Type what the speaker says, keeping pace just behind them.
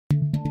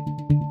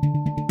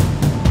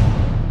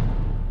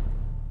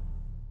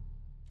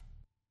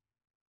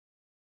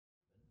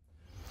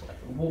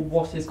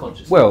what is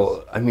consciousness?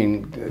 Well, I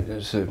mean,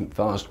 it's a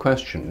vast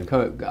question.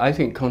 I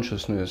think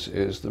consciousness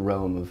is the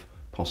realm of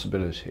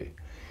possibility.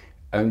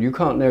 And you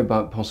can't know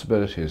about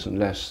possibilities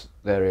unless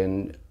they're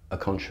in a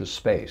conscious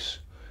space.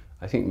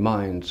 I think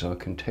minds are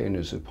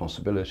containers of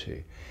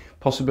possibility.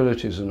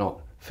 Possibilities are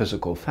not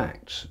physical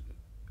facts.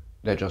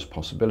 They're just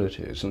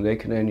possibilities, and they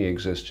can only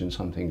exist in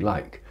something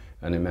like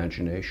an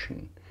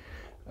imagination.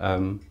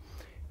 I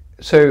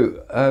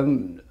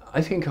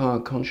think our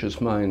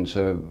conscious minds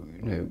are,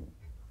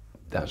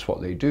 that's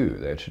what they do.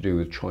 They're to do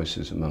with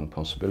choices among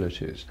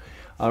possibilities.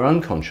 Our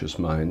unconscious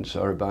minds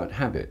are about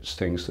habits,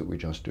 things that we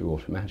just do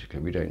automatically.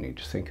 We don't need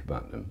to think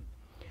about them.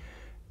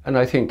 And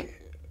I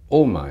think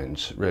all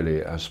minds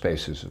really are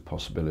spaces of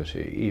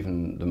possibility,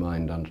 even the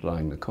mind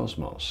underlying the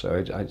cosmos.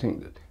 So I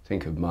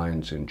think of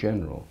minds in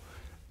general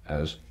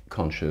as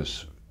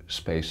conscious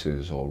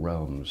spaces or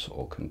realms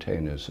or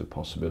containers of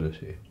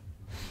possibility.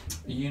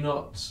 Are you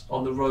not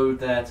on the road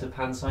there to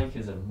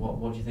panpsychism?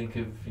 What do you think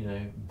of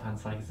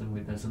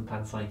panpsychism? There's some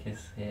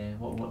panpsychists here.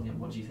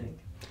 What do you think?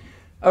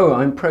 Oh,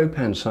 I'm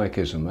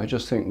pro-panpsychism. I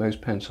just think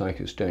most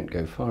panpsychists don't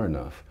go far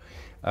enough.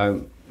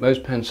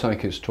 Most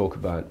panpsychists talk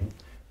about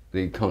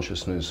the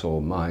consciousness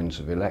or minds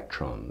of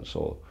electrons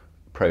or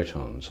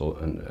protons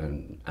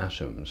and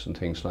atoms and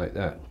things like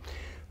that,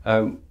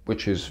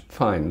 which is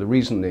fine. The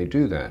reason they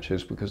do that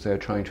is because they're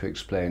trying to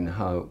explain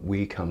how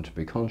we come to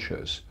be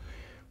conscious.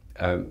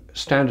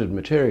 Standard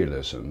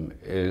materialism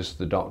is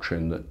the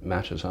doctrine that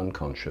matter's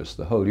unconscious,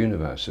 the whole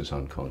universe is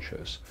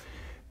unconscious.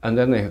 And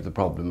then they have the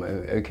problem,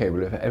 okay,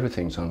 well, if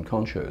everything's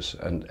unconscious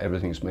and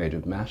everything's made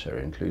of matter,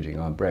 including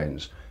our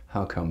brains,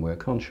 how come we're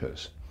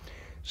conscious?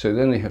 So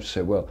then they have to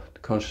say, well, the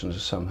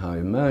consciousness somehow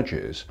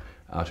emerges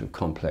out of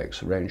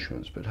complex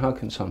arrangements, but how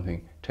can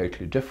something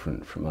totally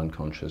different from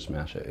unconscious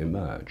matter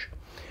emerge?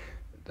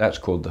 That's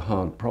called the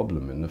hard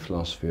problem in the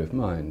philosophy of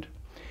mind.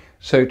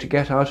 So to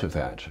get out of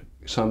that,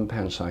 some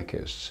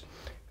panpsychists,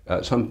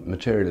 some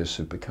materialists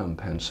have become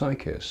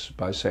panpsychists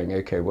by saying,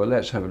 okay, well,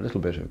 let's have a little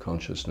bit of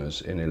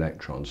consciousness in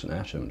electrons and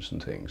atoms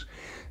and things.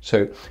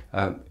 So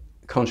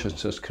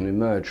consciousness can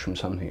emerge from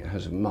something that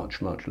has a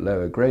much, much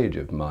lower grade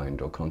of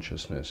mind or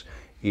consciousness,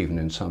 even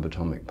in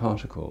subatomic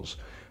particles.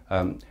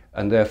 And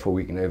therefore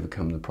we can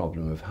overcome the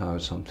problem of how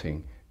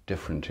something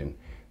different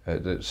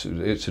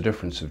it's a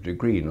difference of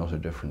degree, not a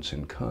difference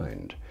in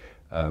kind,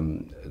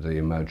 the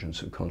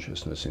emergence of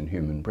consciousness in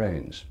human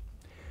brains.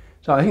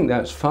 So I think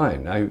that's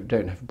fine. I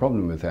don't have a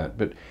problem with that.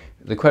 But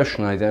the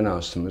question I then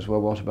asked them was, well,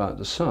 what about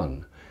the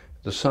sun?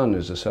 The sun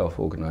is a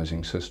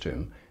self-organizing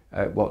system.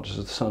 What does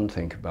the sun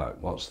think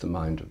about? What's the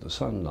mind of the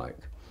sun like?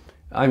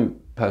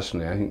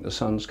 Personally, I think the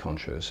sun's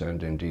conscious,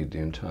 and indeed the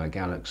entire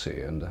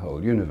galaxy and the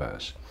whole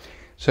universe.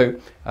 So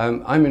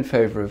I'm in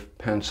favor of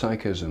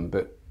panpsychism,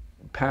 but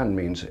pan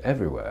means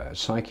everywhere.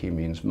 Psyche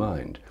means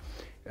mind.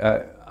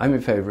 I'm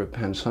in favor of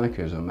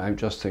panpsychism. I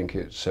just think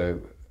it's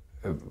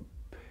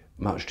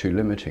much too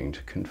limiting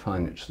to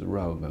confine it to the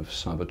realm of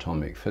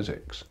subatomic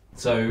physics.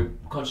 So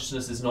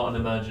consciousness is not an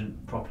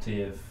emergent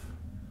property of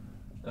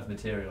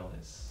material?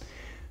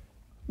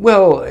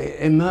 Well,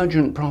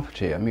 emergent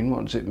property, I mean,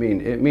 what does it mean?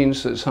 It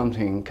means that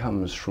something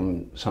comes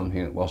from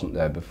something that wasn't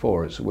there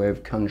before. It's a way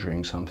of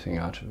conjuring something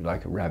out of,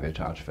 like a rabbit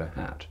out of a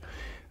hat.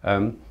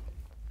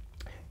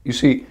 You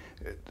see,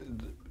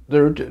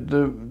 there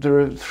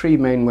are three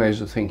main ways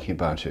of thinking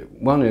about it.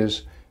 One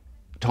is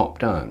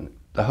top-down.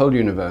 The whole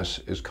universe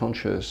is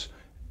conscious,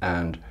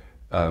 and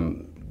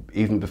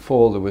even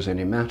before there was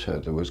any matter,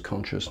 there was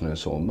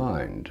consciousness or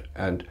mind.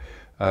 And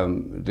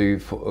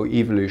the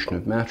evolution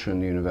of matter in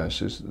the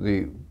universe is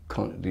the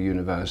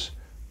universe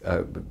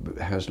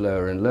has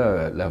lower and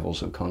lower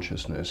levels of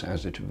consciousness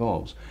as it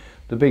evolves.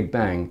 The Big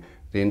Bang,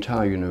 the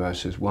entire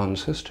universe is one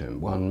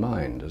system, one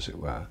mind, as it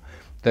were.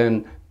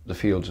 Then the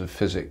fields of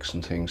physics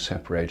and things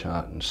separate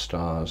out, and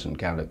stars and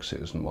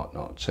galaxies and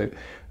whatnot. So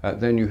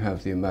then you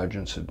have the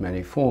emergence of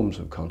many forms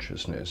of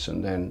consciousness,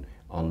 and then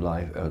on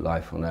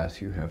life on Earth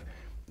you have,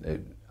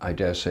 I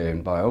dare say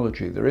in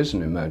biology, there is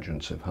an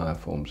emergence of higher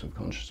forms of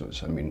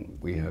consciousness. I mean,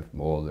 we have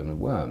more than a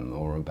worm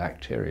or a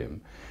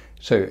bacterium.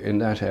 So in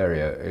that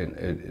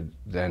area,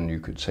 then you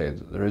could say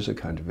that there is a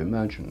kind of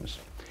emergence.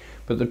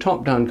 But the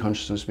top-down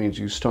consciousness means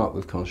you start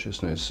with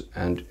consciousness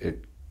and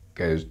it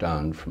goes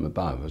down from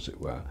above, as it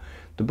were.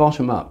 The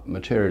bottom-up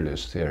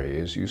materialist theory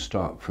is you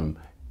start from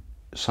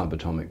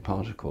subatomic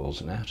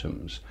particles and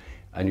atoms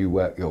and you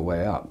work your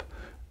way up,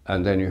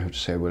 and then you have to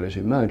say, well, it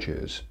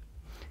emerges.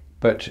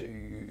 But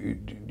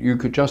you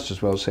could just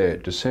as well say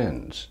it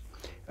descends.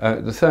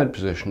 The third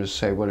position is to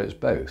say, well, it's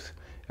both.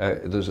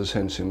 There's a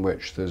sense in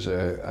which there's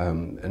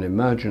an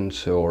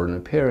emergence or an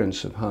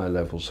appearance of higher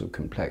levels of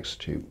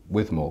complexity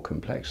with more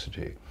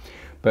complexity.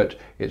 But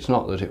it's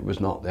not that it was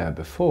not there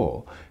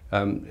before.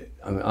 I mean,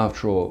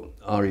 after all,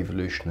 our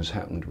evolution has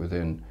happened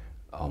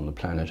on the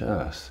planet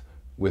Earth,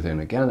 within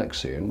a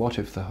galaxy. And what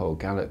if the whole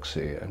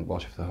galaxy and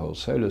what if the whole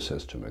solar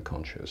system are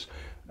conscious?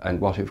 And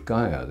what if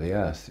Gaia, the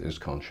Earth, is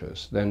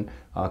conscious? Then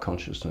our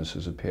consciousness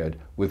has appeared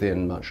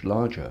within much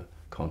larger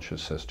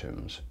conscious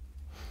systems.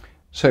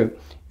 So,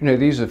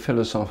 these are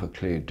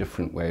philosophically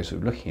different ways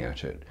of looking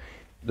at it.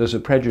 There's a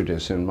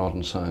prejudice in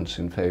modern science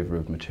in favour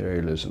of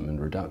materialism and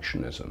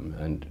reductionism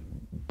and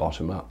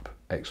bottom-up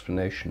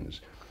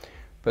explanations.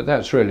 But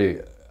that's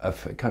really a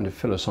kind of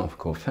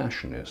philosophical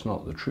fashion. It's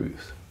not the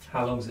truth.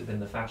 How long has it been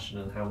the fashion,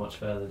 and how much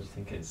further do you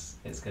think it's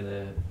going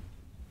to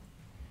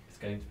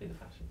be the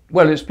fashion?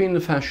 Well, it's been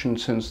the fashion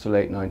since the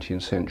late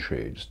 19th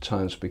century.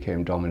 Science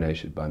became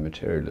dominated by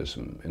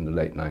materialism in the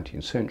late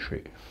 19th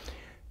century.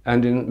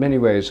 And in many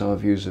ways, our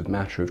views of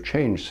matter have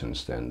changed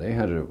since then. They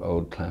had an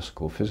old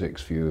classical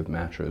physics view of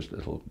matter as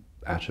little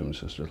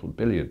atoms, as little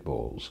billiard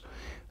balls.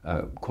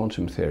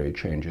 Quantum theory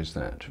changes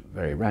that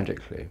very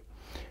radically.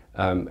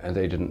 And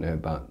they didn't know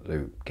about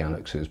the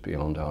galaxies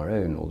beyond our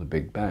own, or the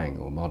Big Bang,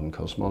 or modern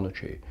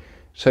cosmology.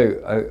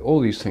 So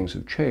all these things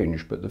have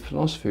changed, but the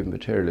philosophy of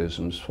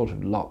materialism is sort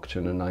of locked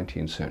in a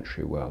 19th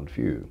century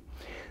worldview.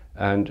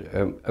 And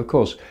of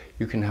course,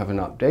 you can have an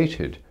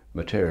updated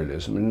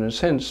materialism. In a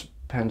sense,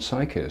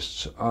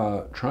 panpsychists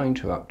are trying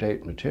to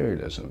update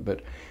materialism,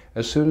 but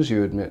as soon as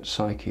you admit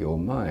psyche or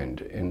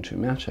mind into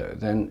matter,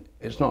 then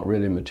it's not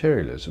really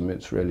materialism,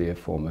 it's really a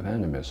form of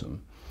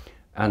animism.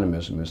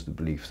 Animism is the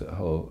belief that the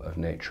whole of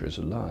nature is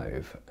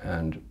alive,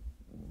 and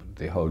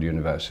the whole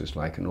universe is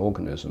like an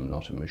organism,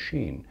 not a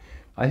machine.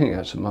 I think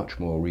that's a much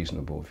more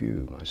reasonable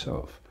view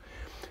myself.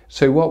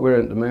 So what we're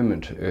at the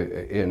moment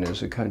in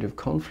is a kind of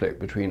conflict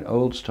between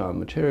old-style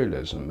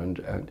materialism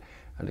and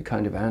a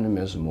kind of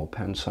animism or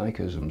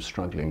panpsychism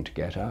struggling to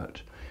get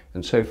out.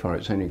 And so far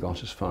it's only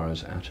got as far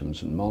as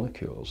atoms and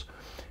molecules.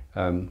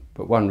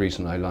 But one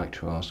reason I like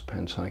to ask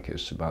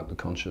panpsychists about the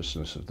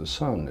consciousness of the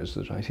sun is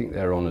that I think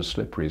they're on a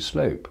slippery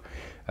slope.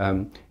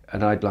 And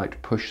I'd like to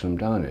push them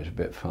down it a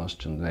bit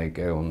faster than they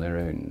go on their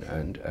own.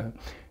 And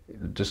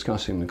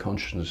discussing the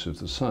consciousness of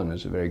the sun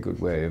is a very good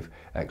way of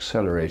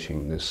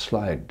accelerating this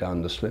slide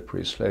down the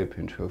slippery slope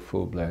into a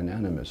full-blown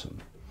animism.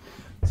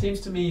 It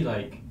seems to me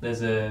like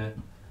there's a...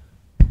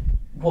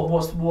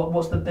 What's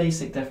the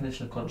basic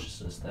definition of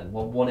consciousness then?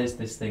 What is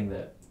this thing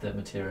that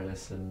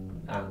materialists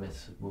and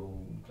animists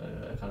will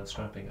kind of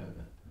scrapping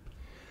over?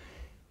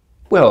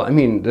 Well, I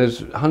mean,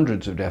 there's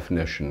hundreds of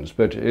definitions,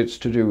 but it's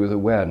to do with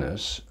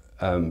awareness,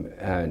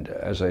 and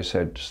as I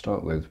said, to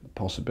start with,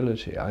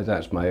 possibility.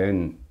 That's my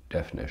own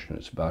definition.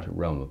 It's about a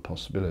realm of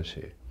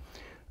possibility.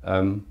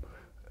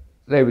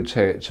 They would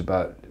say it's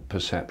about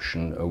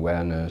perception,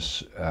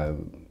 awareness,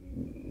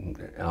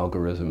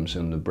 algorithms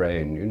in the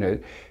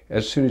brain.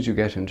 As soon as you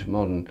get into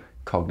modern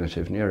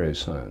cognitive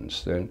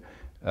neuroscience, then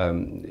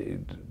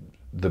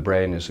the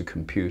brain is a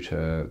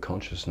computer,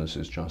 consciousness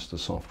is just the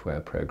software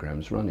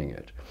programs running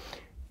it.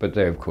 But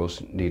they, of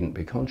course, needn't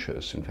be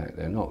conscious. In fact,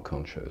 they're not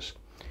conscious.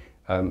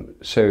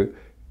 So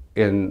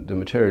in the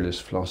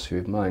materialist philosophy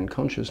of mind,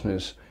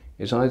 consciousness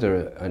is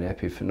either an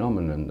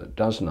epiphenomenon that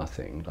does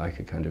nothing, like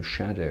a kind of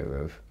shadow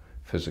of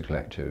physical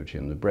activity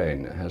in the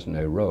brain. It has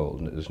no role,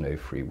 and there's no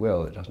free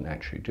will, it doesn't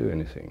actually do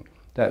anything.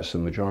 That's the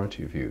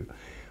majority view.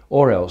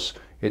 Or else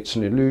it's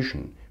an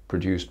illusion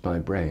produced by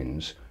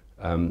brains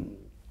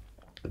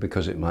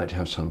because it might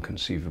have some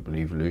conceivable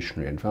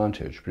evolutionary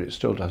advantage, but it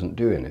still doesn't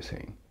do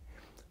anything.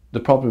 The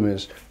problem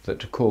is that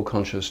to call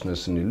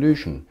consciousness an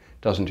illusion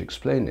doesn't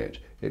explain it,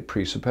 it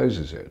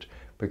presupposes it,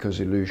 because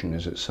illusion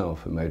is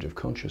itself a mode of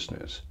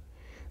consciousness.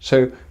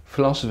 So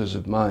philosophers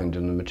of mind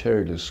in the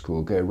materialist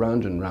school go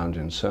round and round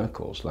in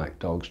circles like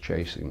dogs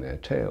chasing their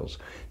tails,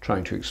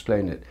 trying to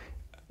explain it,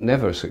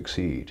 never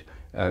succeed.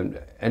 And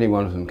any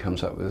one of them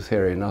comes up with a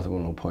theory, another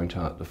one will point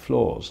out the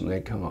flaws, and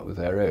they come up with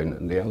their own,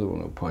 and the other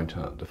one will point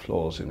out the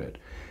flaws in it.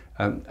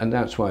 And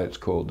that's why it's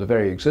called, the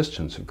very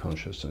existence of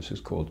consciousness is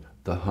called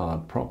the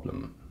hard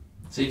problem.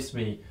 It seems to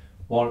me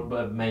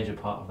a major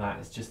part of that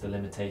is just the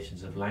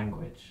limitations of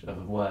language, of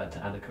a word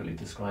to adequately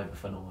describe a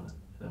phenomenon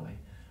in a way.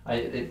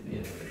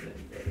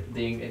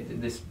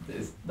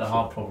 The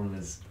hard problem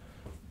is,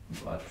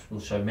 will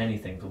show many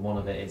things, but one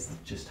of it is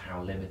just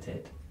how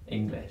limited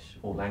English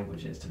or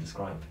language is to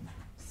describe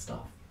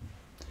stuff.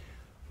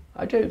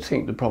 I don't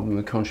think the problem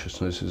with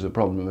consciousness is a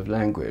problem of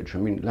language. I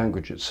mean,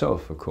 language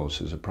itself, of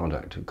course, is a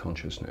product of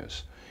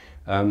consciousness.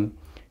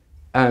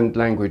 And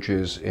language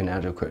is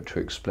inadequate to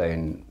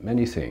explain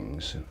many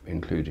things,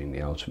 including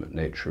the ultimate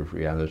nature of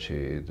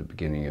reality, the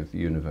beginning of the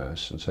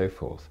universe, and so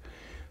forth.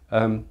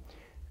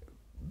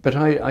 But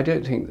I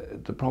don't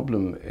think the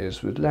problem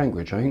is with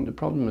language. I think the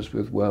problem is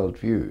with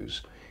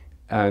worldviews.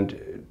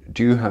 And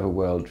do you have a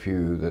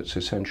worldview that's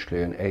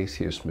essentially an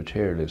atheist,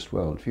 materialist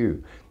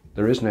worldview?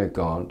 There is no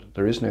God,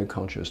 there is no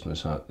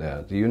consciousness out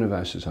there, the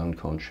universe is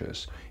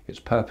unconscious, it's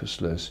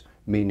purposeless,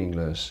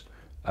 meaningless,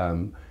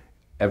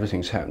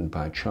 everything's happened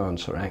by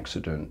chance or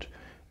accident.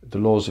 The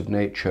laws of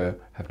nature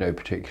have no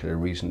particular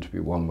reason to be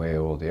one way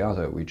or the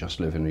other, we just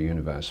live in a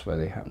universe where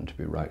they happen to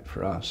be right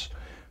for us.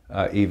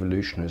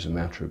 Evolution is a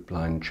matter of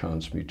blind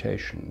chance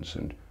mutations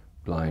and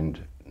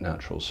blind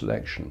natural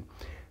selection.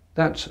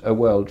 That's a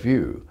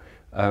worldview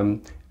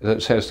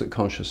that says that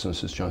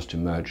consciousness has just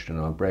emerged in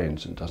our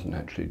brains and doesn't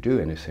actually do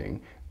anything,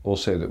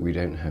 also that we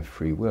don't have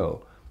free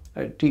will.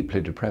 a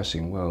deeply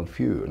depressing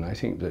worldview. And I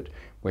think that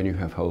when you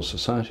have whole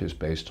societies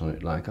based on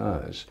it like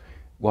ours,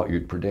 what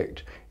you'd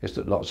predict is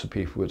that lots of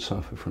people would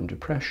suffer from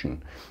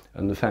depression.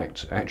 And the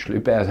facts actually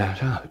bear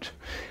that out.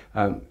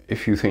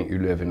 If you think you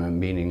live in a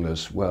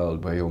meaningless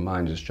world where your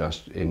mind is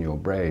just in your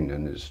brain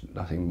and is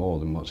nothing more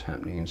than what's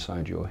happening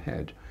inside your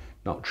head,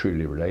 not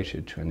truly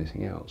related to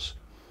anything else,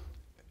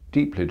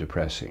 deeply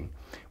depressing.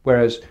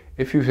 Whereas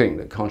if you think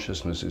that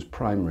consciousness is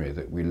primary,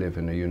 that we live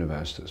in a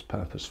universe that's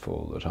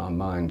purposeful, that our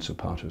minds are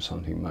part of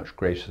something much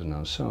greater than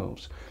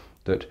ourselves,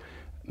 that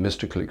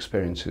mystical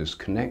experiences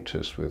connect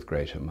us with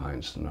greater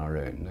minds than our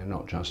own, they're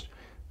not just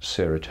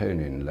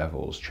serotonin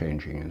levels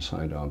changing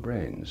inside our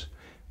brains,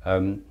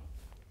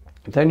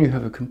 then you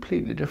have a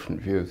completely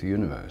different view of the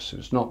universe.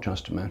 It's not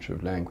just a matter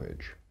of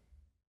language.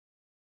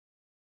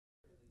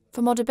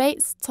 For more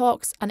debates,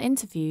 talks and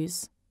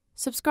interviews,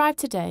 subscribe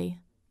today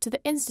to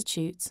the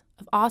Institute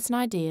of Art and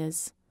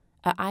Ideas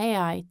at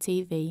IAI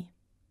TV.